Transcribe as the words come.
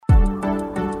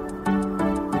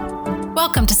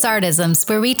Welcome to Sardisms,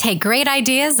 where we take great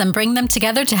ideas and bring them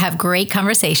together to have great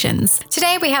conversations.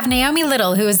 Today we have Naomi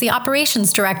Little, who is the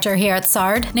operations director here at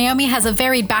Sard. Naomi has a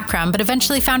varied background, but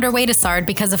eventually found her way to Sard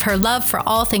because of her love for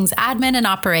all things admin and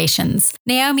operations.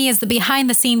 Naomi is the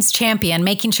behind-the-scenes champion,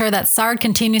 making sure that Sard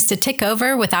continues to tick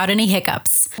over without any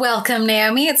hiccups. Welcome,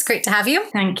 Naomi. It's great to have you.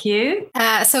 Thank you.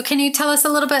 So can you tell us a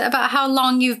little bit about how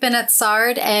long you've been at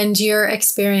Sard and your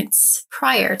experience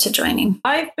prior to joining?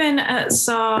 I've been at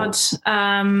Sard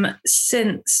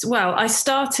since, I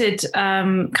started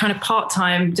kind of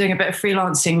part-time doing a bit of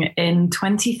freelancing in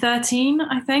 2013,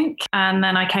 I think. And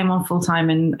then I came on full-time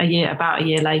about a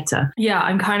year later. Yeah,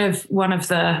 I'm kind of one of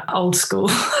the old school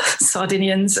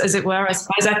Sardinians, as it were, I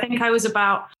suppose. I think I was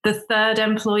about the third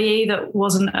employee that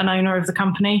wasn't an owner of the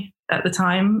company at the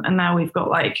time. And now we've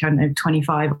got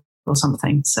 25 or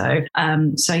something. So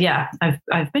yeah,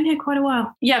 I've been here quite a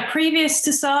while. Yeah, previous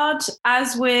to Sard,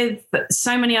 as with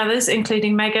so many others,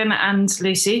 including Megan and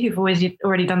Lucy, who've already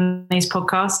done these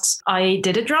podcasts, I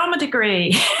did a drama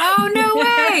degree. Oh, no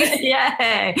way.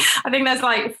 Yeah. I think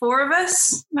there's 4 of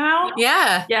us now.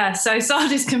 Yeah. Yeah. So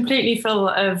Sard is completely full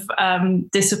of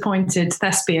disappointed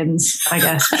thespians, I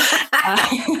guess.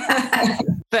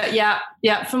 But yeah,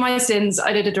 for my sins,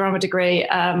 I did a drama degree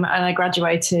and I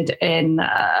graduated in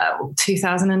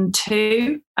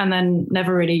 2002 and then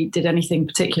never really did anything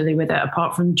particularly with it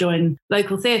apart from join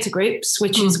local theatre groups,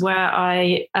 which is where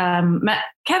I met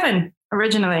Kevin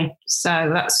originally. So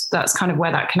that's kind of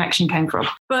where that connection came from.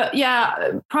 But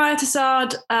yeah, prior to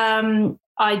Sard,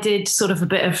 I did sort of a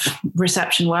bit of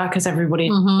reception work, as everybody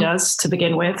does to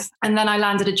begin with. And then I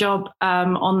landed a job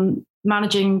on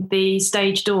managing the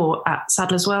stage door at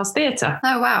Sadler's Wells Theatre.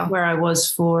 Oh, wow. Where I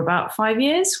was for about 5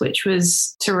 years, which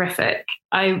was terrific.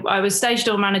 I was stage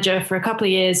door manager for a couple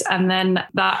of years, and then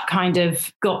that kind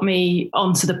of got me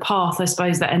onto the path, I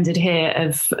suppose, that ended here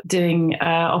of doing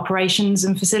operations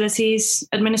and facilities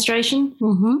administration.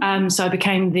 So I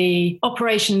became the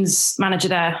operations manager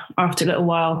there after a little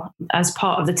while as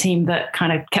part of the team that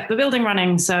kind of kept the building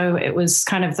running. So it was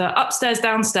kind of the upstairs,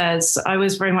 downstairs. I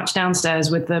was very much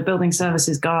downstairs with the building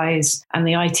services guys and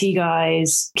the IT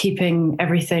guys, keeping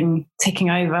everything ticking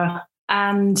over.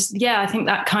 And yeah, I think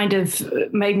that kind of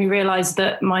made me realize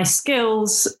that my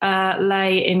skills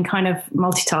lay in kind of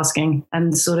multitasking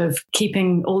and sort of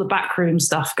keeping all the backroom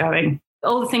stuff going.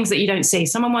 All the things that you don't see.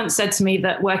 Someone once said to me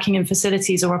that working in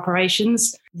facilities or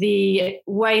operations, the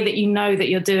way that you know that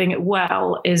you're doing it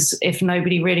well is if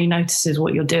nobody really notices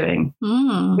what you're doing,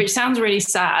 which sounds really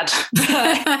sad.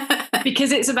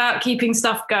 Because it's about keeping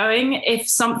stuff going. If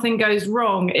something goes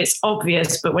wrong, it's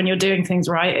obvious, but when you're doing things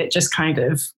right, it just kind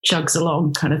of chugs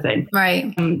along, kind of thing.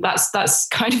 Right. That's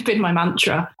kind of been my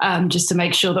mantra, just to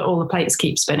make sure that all the plates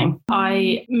keep spinning.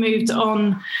 I moved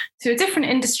on to a different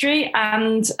industry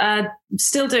and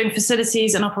still doing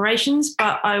facilities and operations,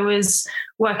 but I was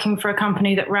working for a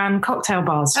company that ran cocktail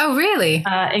bars. Oh, really?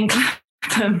 In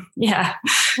Clapham. Yeah.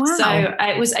 Wow. So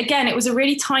it was a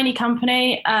really tiny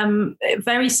company,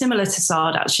 very similar to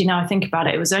Sard, actually, now I think about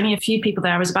it. It was only a few people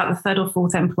there. I was about the third or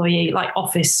fourth employee,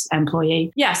 office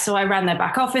employee. Yeah, so I ran their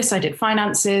back office. I did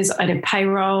finances. I did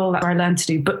payroll. That's where I learned to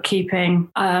do bookkeeping.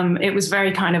 It was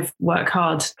very kind of work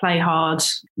hard, play hard,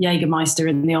 Jägermeister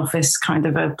in the office kind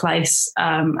of a place.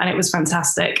 And it was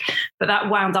fantastic. But that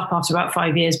wound up after about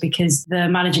 5 years because the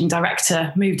managing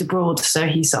director moved abroad. So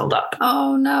he sold up.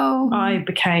 Oh, no. I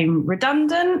became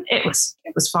redundant. It was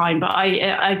fine, but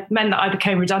I meant that I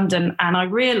became redundant, and I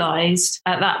realised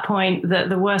at that point that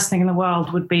the worst thing in the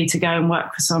world would be to go and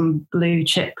work for some blue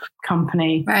chip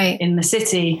company in the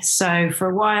city. So for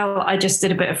a while, I just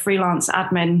did a bit of freelance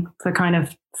admin for kind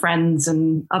of friends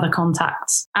and other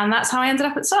contacts. And that's how I ended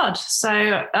up at Sard.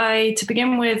 So to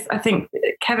begin with, I think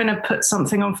Kevin had put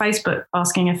something on Facebook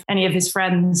asking if any of his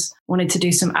friends wanted to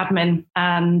do some admin.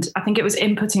 And I think it was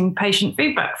inputting patient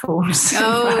feedback forms.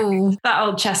 Oh, that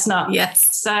old chestnut.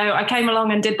 Yes. So I came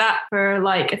along and did that for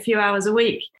a few hours a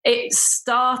week. It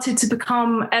started to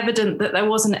become evident that there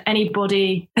wasn't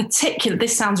anybody particular.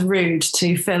 This sounds rude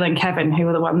to Phil and Kevin, who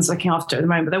are the ones looking after it at the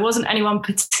moment. There wasn't anyone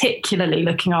particularly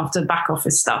looking after back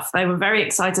office stuff. They were very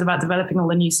excited about developing all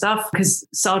the new stuff because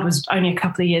Sard was only a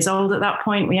couple of years old at that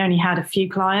point. We only had a few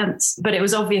clients, but it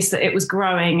was obvious that it was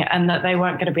growing and that they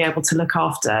weren't going to be able to look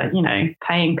after,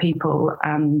 paying people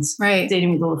and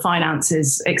dealing with all the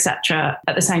finances, etc.,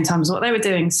 at the same time as what they were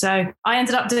doing. So I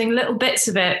ended up doing little bits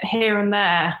of it here and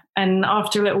there. And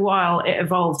after a little while, it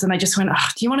evolved and they just went,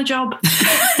 do you want a job?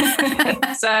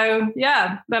 So,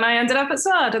 yeah, then I ended up at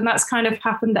Sard and that's kind of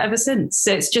happened ever since.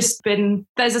 It's just been,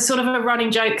 there's a sort of a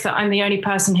running joke that I'm the only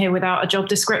person here without a job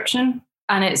description.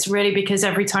 And it's really because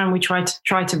every time we try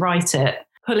to write it,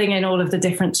 pulling in all of the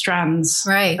different strands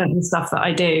right. of the stuff that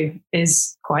I do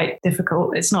is quite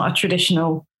difficult. It's not a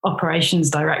traditional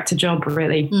operations director job,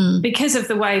 really, because of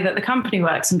the way that the company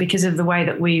works and because of the way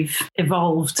that we've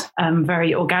evolved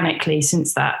very organically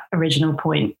since that original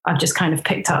point. I've just kind of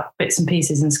picked up bits and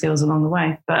pieces and skills along the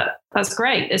way. But that's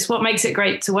great. It's what makes it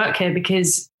great to work here,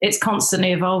 because it's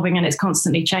constantly evolving and it's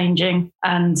constantly changing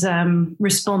and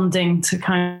responding to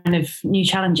kind of new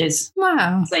challenges.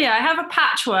 Wow. So yeah, I have a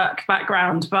patchwork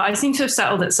background, but I seem to have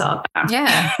settled at SARD now.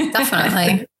 Yeah,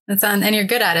 definitely. And you're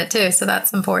good at it too, so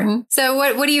that's important. So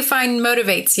what do you find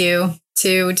motivates you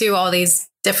to do all these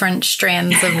different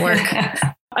strands of work?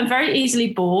 I'm very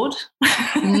easily bored.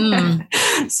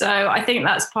 So I think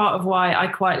that's part of why I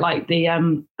quite like the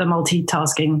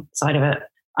multitasking side of it.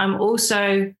 I'm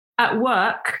also at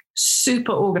work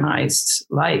super organized.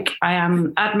 Like, I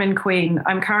am admin queen.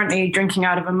 I'm currently drinking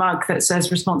out of a mug that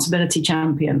says responsibility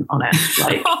champion on it.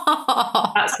 Like,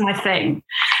 that's my thing.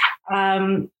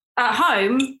 At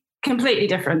home, completely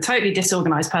different, totally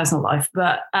disorganized personal life.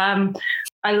 But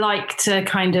I like to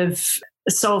kind of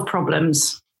solve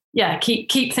problems. Yeah,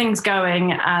 keep things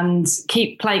going and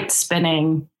keep plates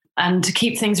spinning and to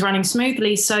keep things running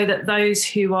smoothly so that those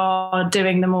who are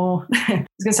doing the more, I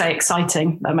was going to say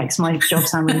exciting, that makes my job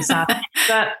sound really sad,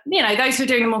 but those who are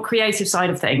doing the more creative side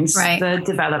of things, right, the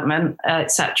development,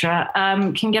 etc.,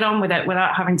 can get on with it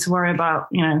without having to worry about,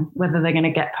 whether they're going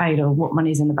to get paid or what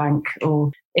money's in the bank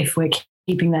or if we're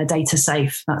keeping their data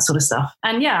safe, that sort of stuff.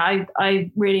 And yeah,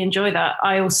 I really enjoy that.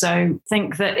 I also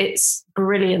think that it's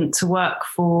brilliant to work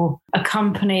for a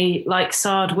company like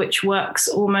SARD, which works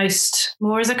almost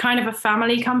more as a kind of a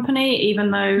family company,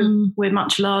 even though we're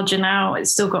much larger now.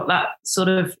 It's still got that sort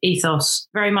of ethos.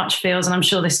 Very much feels, and I'm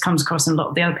sure this comes across in a lot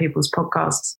of the other people's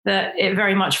podcasts, that it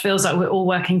very much feels like we're all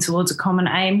working towards a common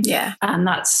aim. Yeah. And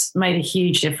that's made a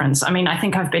huge difference. I mean, I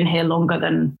think I've been here longer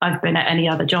than I've been at any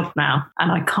other job now,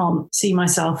 and I can't see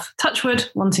myself, touch wood,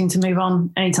 wanting to move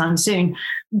on anytime soon.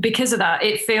 Because of that,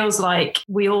 it feels like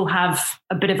we all have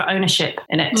a bit of ownership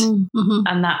in it.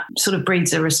 And that sort of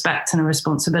breeds a respect and a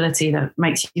responsibility that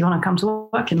makes you want to come to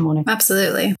work in the morning.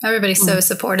 Absolutely. Everybody's so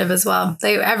supportive as well.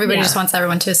 Everybody just wants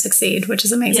everyone to succeed, which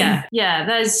is amazing. Yeah.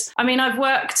 I've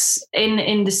worked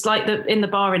in the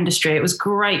bar industry. It was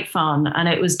great fun. And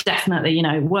it was definitely,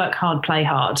 work hard, play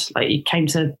hard. Like, you came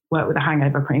to work with a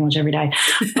hangover pretty much every day.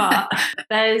 But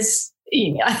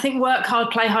I think work hard,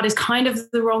 play hard is kind of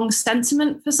the wrong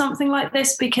sentiment for something like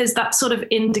this, because that sort of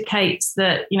indicates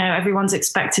that, everyone's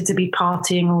expected to be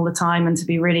partying all the time and to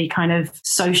be really kind of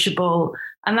sociable.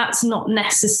 And that's not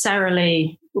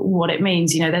necessarily what it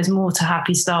means. There's more to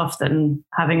happy staff than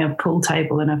having a pool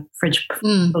table and a fridge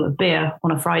full of beer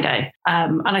on a Friday.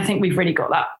 And I think we've really got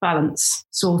that balance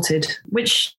sorted,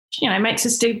 which makes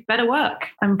us do better work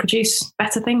and produce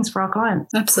better things for our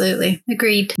clients. Absolutely.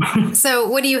 Agreed. So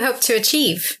what do you hope to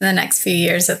achieve in the next few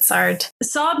years at SARD?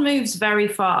 SARD moves very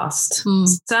fast,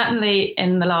 certainly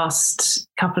in the last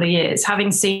couple of years,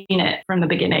 having seen it from the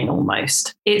beginning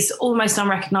almost. It's almost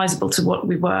unrecognizable to what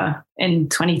we were in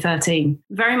 2013.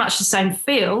 Very much the same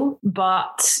feel,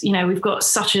 but, we've got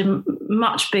such a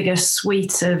much bigger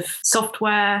suite of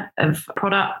software, of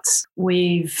products.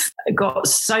 We've got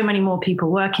so many more people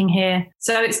working here.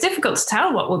 So it's difficult to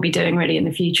tell what we'll be doing really in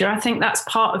the future. I think that's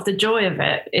part of the joy of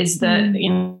it, is that,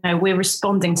 we're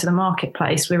responding to the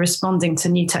marketplace. We're responding to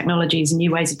new technologies and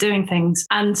new ways of doing things.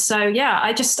 And so, yeah,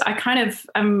 I kind of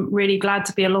am really glad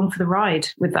to be along for the ride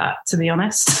with that, to be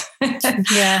honest.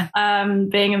 Yeah.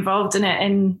 Being involved in it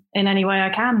in any way I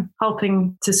can,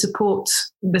 helping to support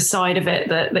the side of it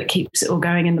that keeps it all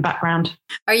going in the background.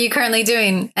 Are you currently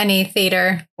doing any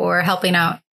theatre or helping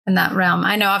out in that realm?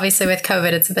 I know obviously with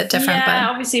COVID it's a bit different. Yeah,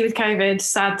 obviously with COVID,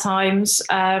 sad times.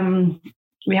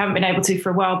 We haven't been able to for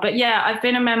a while. But yeah, I've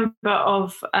been a member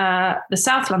of the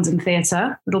South London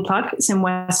Theatre, little plug. It's in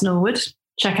West Norwood.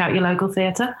 Check out your local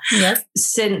theatre. Yes.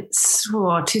 Since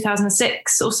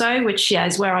 2006 or so, which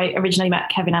is where I originally met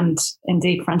Kevin and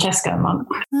indeed Francesca Monk.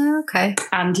 Okay.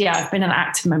 And yeah, I've been an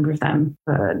active member of them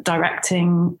for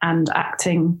directing and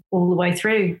acting all the way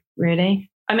through, really.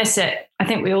 I miss it. I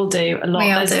think we all do a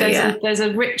lot. There's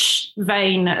a rich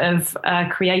vein of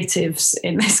creatives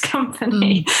in this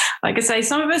company. Like I say,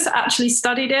 some of us actually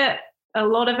studied it. A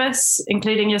lot of us,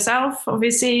 including yourself,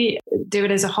 obviously, do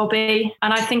it as a hobby.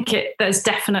 And I think there's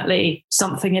definitely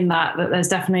something in that there's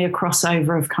definitely a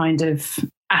crossover of kind of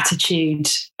attitude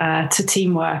to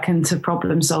teamwork and to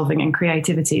problem solving and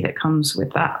creativity that comes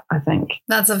with that, I think.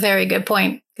 That's a very good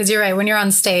point. Because you're right, when you're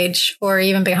on stage or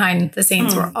even behind the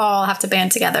scenes, we all have to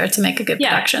band together to make a good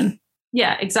production.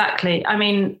 Yeah, exactly. I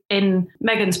mean, in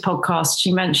Megan's podcast,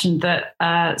 she mentioned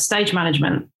that stage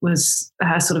management was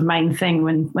her sort of main thing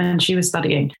when she was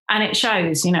studying. And it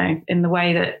shows, you know, in the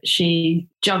way that she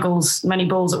juggles many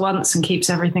balls at once and keeps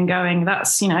everything going.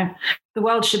 That's, you know, the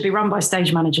world should be run by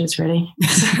stage managers, really.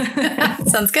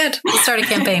 Sounds good. We'll start a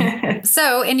campaign.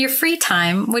 So in your free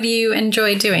time, what do you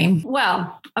enjoy doing?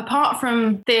 Well, apart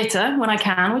from theatre when I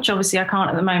can, which obviously I can't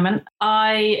at the moment,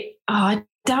 I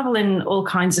dabble in all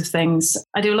kinds of things.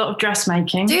 I do a lot of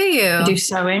dressmaking. Do you? I do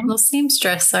sewing. Little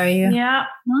seamstress, are you? Yeah.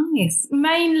 Nice.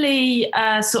 Mainly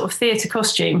sort of theatre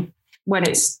costume when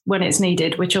it's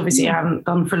needed, which obviously I haven't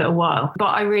done for a little while. But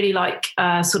I really like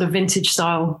sort of vintage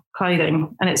style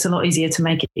clothing, and it's a lot easier to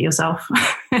make it yourself.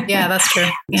 Yeah, that's true.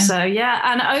 Yeah. So yeah,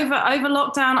 and over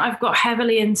lockdown, I've got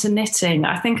heavily into knitting.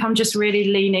 I think I'm just really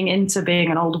leaning into being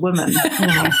an old woman. You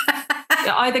know?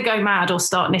 Either go mad or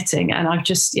start knitting, and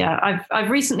I've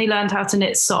recently learned how to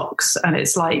knit socks, and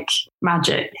it's like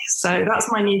magic. So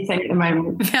that's my new thing at the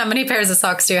moment. How many pairs of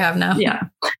socks do you have now?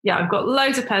 Yeah, I've got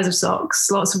loads of pairs of socks,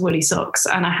 lots of woolly socks,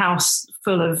 and a house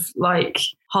full of like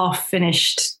half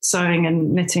finished sewing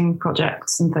and knitting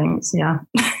projects and things. Yeah.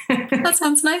 That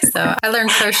sounds nice though. I learned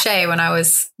crochet when I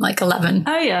was like 11.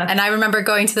 Oh yeah. And I remember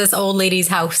going to this old lady's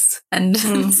house and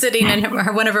sitting in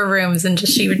one of her rooms, and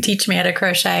she would teach me how to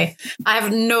crochet. I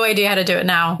have no idea how to do it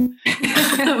now.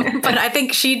 But I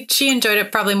think she enjoyed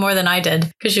it probably more than I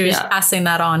did, because she was passing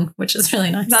that on, which is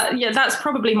really nice. That's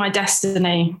probably my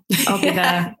destiny. I'll be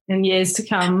there in years to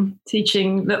come,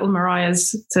 teaching little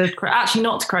Mariahs to actually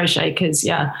not to crochet, because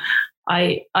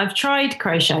I've tried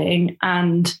crocheting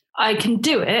and I can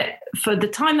do it for the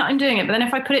time that I'm doing it. But then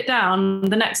if I put it down,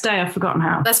 the next day I've forgotten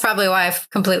how. That's probably why I've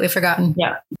completely forgotten.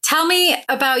 Yeah. Tell me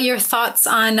about your thoughts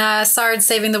on SARD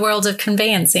saving the world of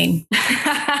conveyancing.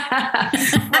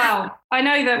 Well, I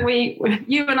know that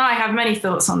you and I have many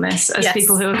thoughts on this as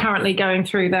people who are currently going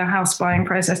through their house buying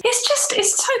process.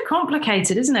 It's so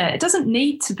complicated, isn't it? It doesn't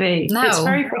need to be. No. It's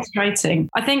very frustrating.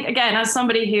 I think, again, as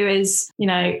somebody who is, you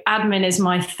know, admin is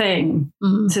my thing,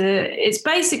 it's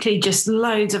basically just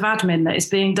loads of admin that is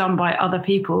being done by other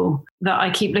people that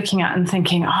I keep looking at and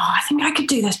thinking, I think I could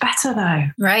do this better though.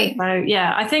 Right. So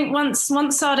yeah, I think once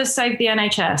SARD has saved the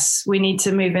NHS, we need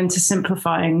to move into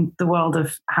simplifying the world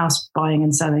of house buying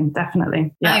and selling.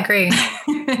 Definitely. Yeah. I agree.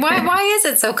 Why is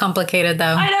it so complicated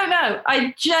though? I don't know.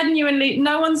 I genuinely,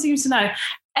 no one seems to know.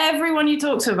 Everyone you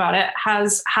talk to about it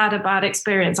has had a bad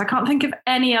experience. I can't think of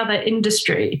any other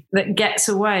industry that gets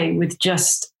away with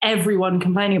just everyone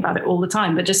complaining about it all the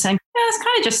time, but just saying, yeah, it's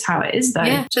kind of just how it is though.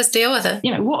 Yeah, just deal with it.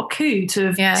 You know, what a coup to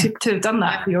have done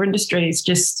that for your industry. Is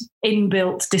just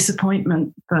inbuilt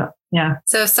disappointment. But yeah.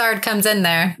 So if SARD comes in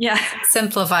there,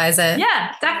 simplifies it.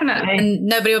 Yeah, definitely. And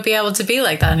nobody will be able to be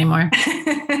like that anymore.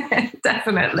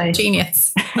 Definitely.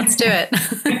 Genius. Let's do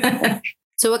it.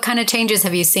 So what kind of changes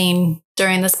have you seen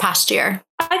during this past year?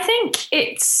 I think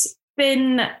it's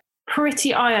been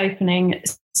pretty eye-opening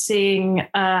seeing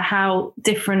how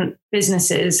different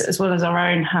businesses, as well as our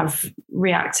own, have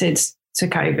reacted to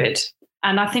COVID.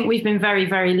 And I think we've been very,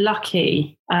 very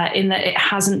lucky in that it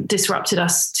hasn't disrupted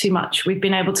us too much. We've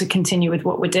been able to continue with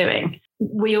what we're doing.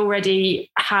 We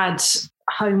already had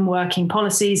home working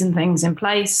policies and things in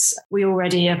place. We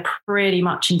already are pretty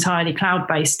much entirely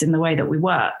cloud-based in the way that we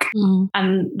work.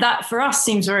 And that for us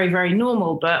seems very, very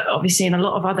normal. But obviously in a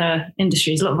lot of other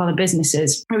industries, a lot of other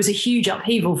businesses, it was a huge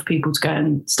upheaval for people to go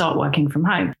and start working from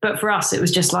home. But for us, it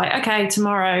was just like, okay,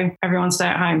 tomorrow, everyone stay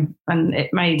at home. And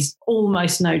it made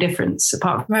almost no difference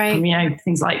apart from, you know,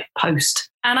 things like post.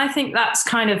 And I think that's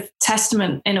kind of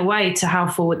testament in a way to how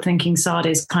forward thinking SARD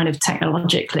is kind of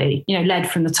technologically, you know,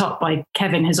 led from the top by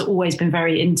Kevin, has always been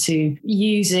very into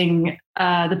using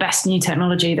the best new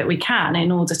technology that we can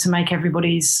in order to make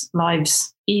everybody's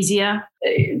lives easier,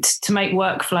 to make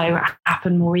workflow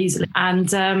happen more easily.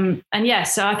 And yeah,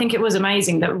 so I think it was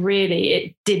amazing that really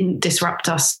it didn't disrupt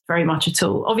us very much at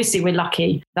all. Obviously, we're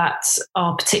lucky that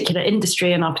our particular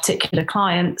industry and our particular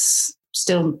clients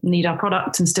still need our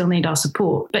product and still need our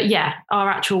support. But yeah, our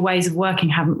actual ways of working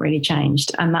haven't really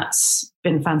changed. And that's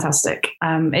been fantastic.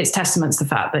 It's testament to the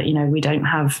fact that, you know, we don't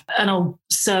have an old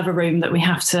server room that we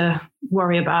have to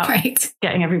worry about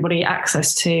getting everybody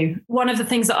access to. One of the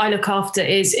things that I look after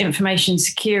is information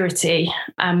security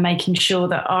and making sure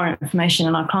that our information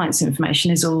and our clients'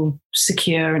 information is all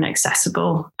secure and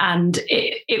accessible. And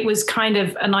it was kind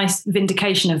of a nice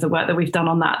vindication of the work that we've done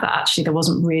on that actually there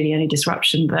wasn't really any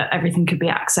disruption, that everything could be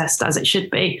accessed as it should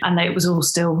be, and that it was all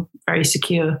still very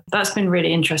secure. That's been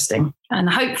really interesting. And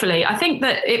hopefully, I think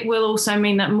that it will also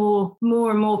mean that more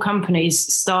and more companies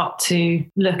start to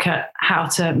look at how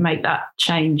to make that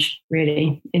change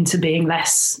really into being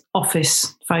less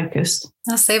office focused.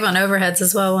 That'll save on overheads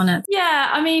as well, won't it? Yeah,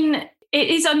 I mean, it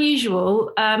is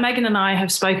unusual. Megan and I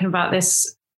have spoken about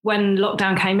this when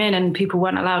lockdown came in and people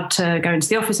weren't allowed to go into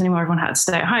the office anymore. Everyone had to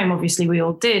stay at home. Obviously, we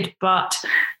all did, but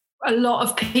a lot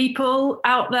of people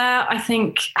out there, I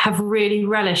think, have really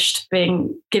relished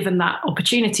being given that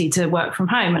opportunity to work from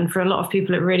home. And for a lot of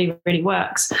people, it really, really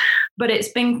works. But it's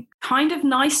been kind of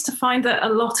nice to find that a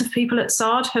lot of people at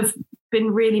SARD have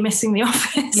been really missing the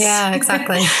office. Yeah,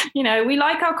 exactly. We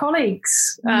like our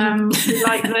colleagues. We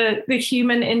like the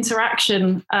human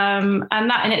interaction. And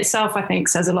that in itself, I think,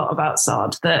 says a lot about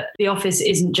SARD, that the office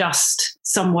isn't just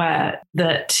somewhere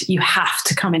that you have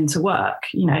to come into work.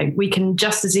 We can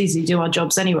just as easily do our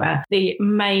jobs anywhere. The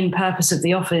main purpose of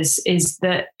the office is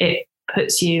that it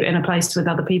puts you in a place with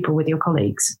other people, with your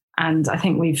colleagues. And I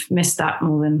think we've missed that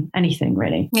more than anything,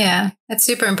 really. Yeah, it's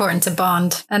super important to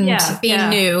bond. And being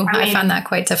new, I found that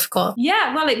quite difficult.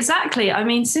 Yeah, well, exactly. I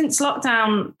mean, since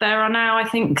lockdown, there are now, I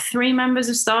think, 3 members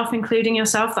of staff, including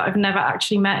yourself, that I've never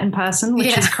actually met in person,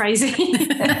 which is crazy.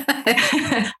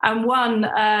 And one,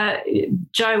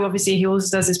 Joe, obviously, he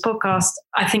also does this podcast.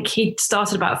 I think he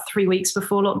started about 3 weeks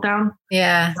before lockdown.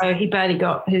 Yeah. So he barely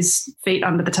got his feet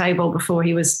under the table before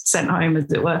he was sent home,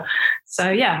 as it were. So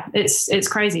yeah, it's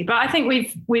crazy, but I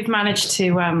think we've managed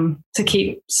to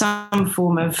keep some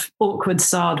form of awkward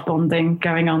SARD bonding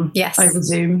going on over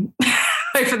Zoom,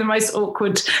 over the most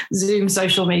awkward Zoom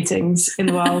social meetings in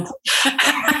the world.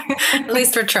 At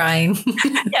least we're trying.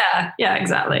 Yeah,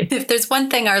 exactly. If there's one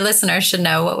thing our listeners should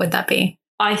know, what would that be?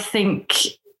 I think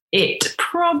it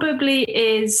probably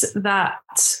is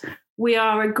that we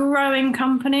are a growing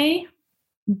company,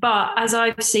 but as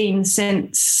I've seen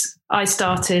since I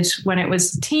started, when it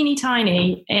was teeny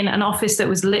tiny in an office that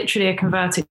was literally a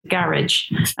converted garage.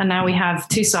 And now we have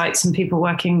 2 sites and people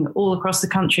working all across the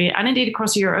country and indeed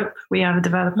across Europe. We have a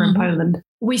developer in Poland.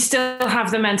 We still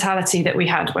have the mentality that we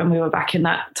had when we were back in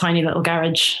that tiny little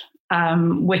garage,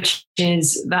 which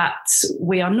is that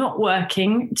we are not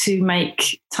working to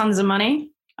make tons of money.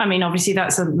 I mean, obviously,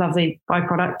 that's a lovely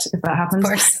byproduct if that happens. Of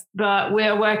course. But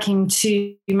we're working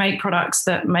to make products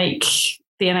that make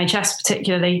the NHS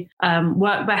particularly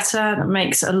work better, that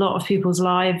makes a lot of people's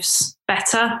lives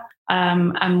better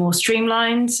and more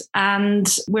streamlined. And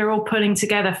we're all pulling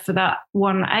together for that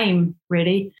one aim,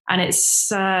 really. And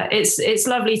it's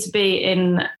lovely to be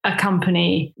in a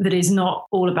company that is not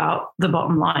all about the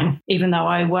bottom line, even though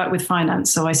I work with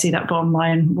finance, so I see that bottom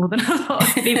line more than a lot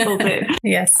of people do.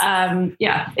 Yes.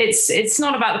 It's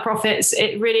not about the profits.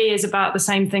 It really is about the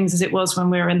same things as it was when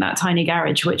we were in that tiny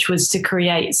garage, which was to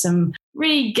create some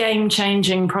really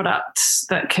game-changing products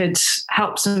that could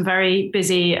help some very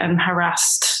busy and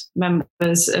harassed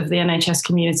members of the NHS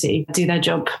community do their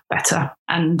job better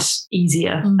and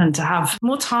easier and to have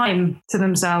more time to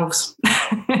themselves.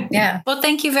 Yeah. Well,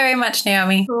 thank you very much,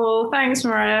 Naomi. Cool. Thanks,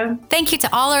 Mariah. Thank you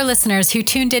to all our listeners who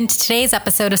tuned into today's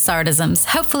episode of Sardisms.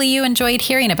 Hopefully you enjoyed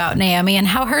hearing about Naomi and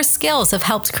how her skills have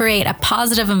helped create a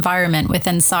positive environment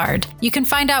within SARD. You can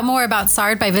find out more about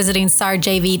SARD by visiting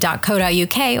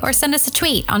sardjv.co.uk or send us a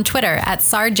tweet on Twitter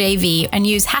 @SARDJV and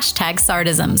use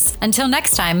 #Sardisms. Until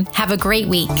next time, have a great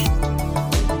week.